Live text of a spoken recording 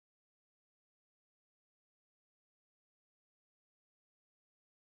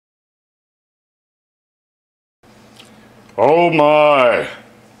Oh my!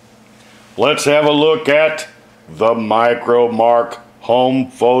 Let's have a look at the Micro Mark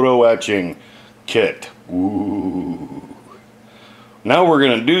Home Photo Etching Kit. Ooh. Now we're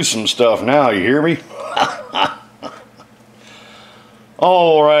going to do some stuff now, you hear me?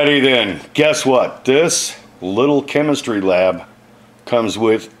 Alrighty then, guess what? This little chemistry lab comes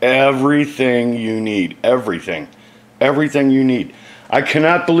with everything you need. Everything you need. I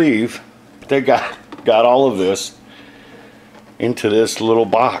cannot believe they got all of this into this little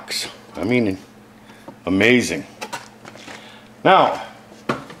box. I mean, amazing. Now,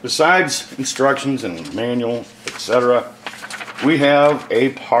 besides instructions and manual, etc., we have a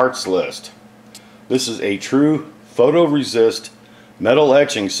parts list. This is a true photoresist metal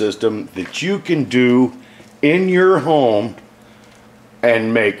etching system that you can do in your home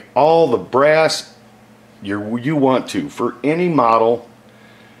and make all the brass you want to for any model,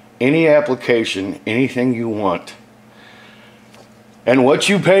 any application, anything you want. And what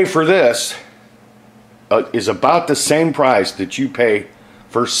you pay for this is about the same price that you pay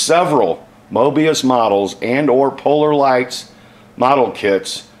for several Mobius models and or Polar Lights model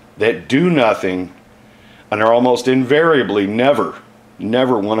kits that do nothing and are almost invariably never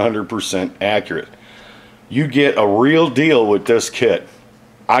 100% accurate. You get a real deal with this kit.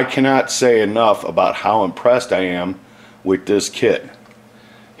 I cannot say enough about how impressed I am with this kit.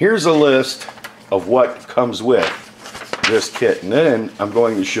 Here's a list of what comes with this kit, and then I'm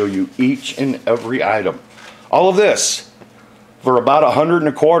going to show you each and every item. All of this for about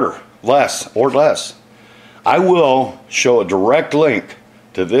 $125, less. I will show a direct link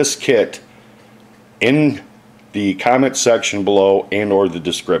to this kit in the comment section below and or the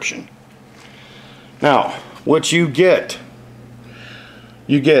description. Now, what you get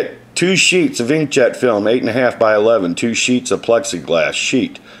 2 sheets of inkjet film, 8.5 by 11, 2 sheets of plexiglass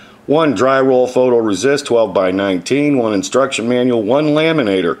sheet, 1 dry roll photoresist, 12 by 19, 1 instruction manual, 1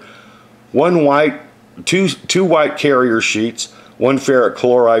 laminator, 2 white carrier sheets, 1 ferric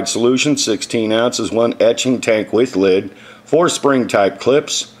chloride solution, 16 ounces, 1 etching tank with lid, 4 spring type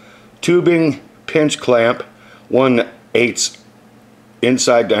clips, tubing pinch clamp, 1/8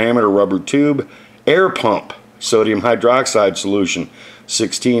 inside diameter rubber tube, air pump, sodium hydroxide solution,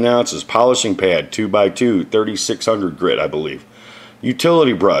 16 ounces, polishing pad, 2x2, 3600 grit, I believe.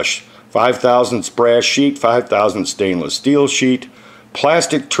 Utility brush, 5 thousandths brass sheet, 5 thousandths stainless steel sheet,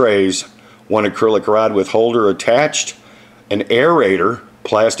 plastic trays, 1 acrylic rod with holder attached, an aerator,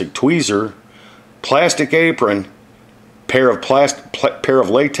 plastic tweezer, plastic apron, pair of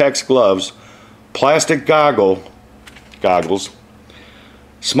latex gloves, plastic goggles,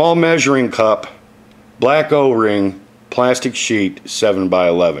 small measuring cup, black O-ring, plastic sheet, 7 by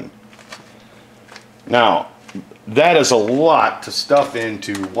 11. Now, that is a lot to stuff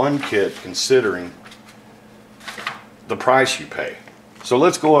into one kit considering the price you pay. So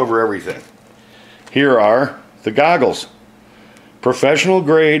let's go over everything. Here are the goggles. Professional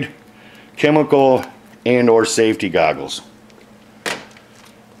grade, chemical and or safety goggles.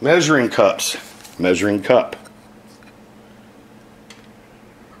 Measuring cups. Measuring cup.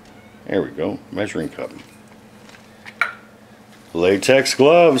 There we go. Measuring cup. Latex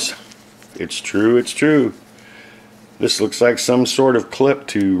gloves. It's true, it's true. This looks like some sort of clip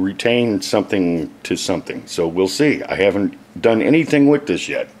to retain something to something. So we'll see. I haven't done anything with this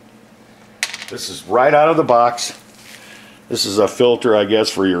yet. This is right out of the box. This is a filter, I guess,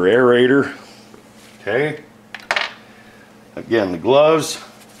 for your aerator. Okay. Again, the gloves.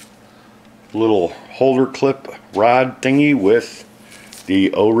 Little holder clip rod thingy with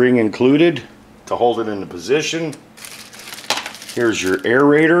the O-ring included to hold it into position. Here's your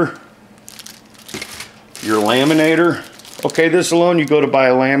aerator. Your laminator. Okay, this alone, you go to buy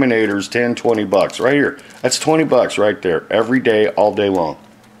a laminator is 10, 20 bucks right here. That's 20 bucks right there, every day, all day long.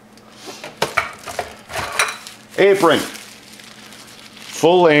 Apron.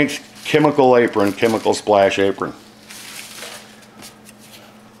 Full length chemical apron, chemical splash apron.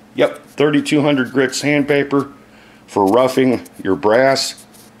 Yep, 3200 grit sandpaper for roughing your brass.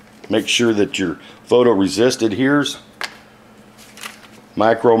 Make sure that your photoresist adheres.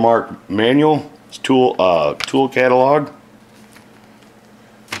 Micro Mark manual. Tool catalog.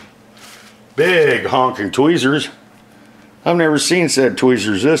 Big honking tweezers. I've never seen said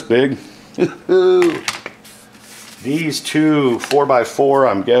tweezers this big. These 2 4x4,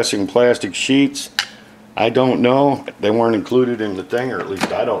 I'm guessing plastic sheets. I don't know. They weren't included in the thing, or at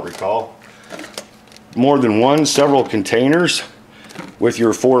least I don't recall. More than one, several containers with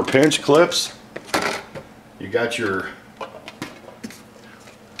your 4 pinch clips. You got your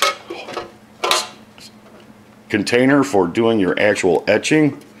container for doing your actual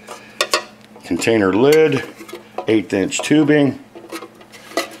etching, container lid, 1/8 inch tubing,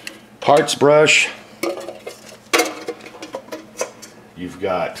 parts brush. You've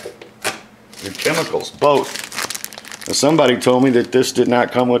got your chemicals, both. Now somebody told me that this did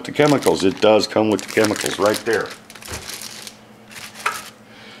not come with the chemicals. It does come with the chemicals right there.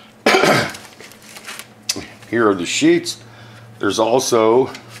 Here are the sheets. There's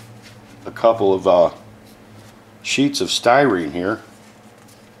also a couple of sheets of styrene here.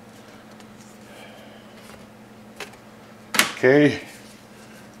 Okay,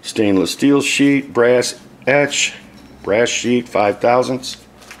 stainless steel sheet, brass etch, brass sheet 5/1000.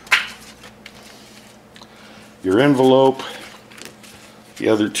 Your envelope, the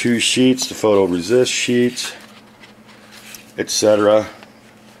other 2 sheets, the photoresist sheets, etc.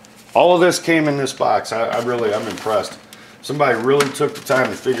 All of this came in this box. I'm impressed. Somebody really took the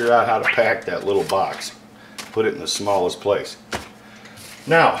time to figure out how to pack that little box. Put it in the smallest place.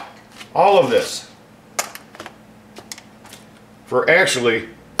 Now, all of this for actually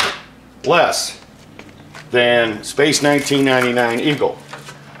less than Space 1999 Eagle,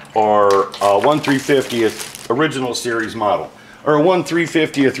 or a 1/350th original series model, or a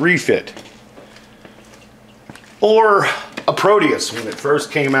 1/350th refit, or a Proteus when it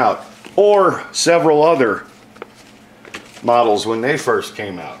first came out, or several other models when they first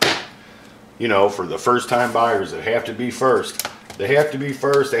came out. You know, for the first time buyers that have to be first. They have to be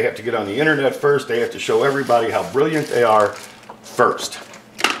first, they have to get on the internet first, they have to show everybody how brilliant they are first.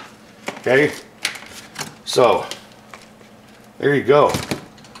 Okay? So, there you go.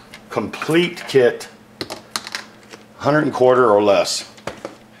 Complete kit, 125 or less.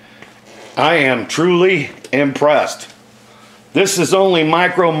 I am truly impressed. This is only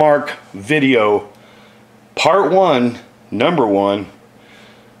Micro Mark video part 1, number 1.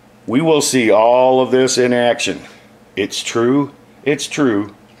 We will see all of this in action. It's true,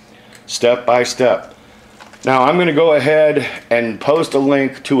 step by step. Now I'm going to go ahead and post a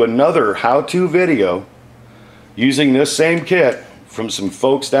link to another how-to video using this same kit from some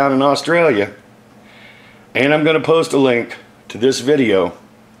folks down in Australia, and I'm going to post a link to this video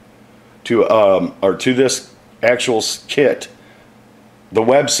to this actual kit, the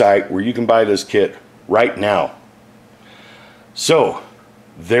website where you can buy this kit right now. So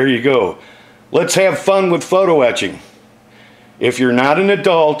there you go. Let's have fun with photo etching. If you're not an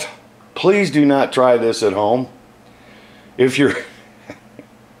adult, please do not try this at home. If you're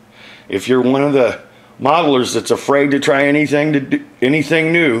one of the modelers that's afraid to try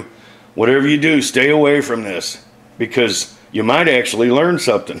anything new, whatever you do, stay away from this, because you might actually learn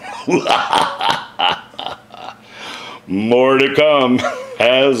something. More to come,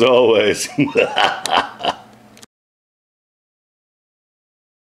 as always.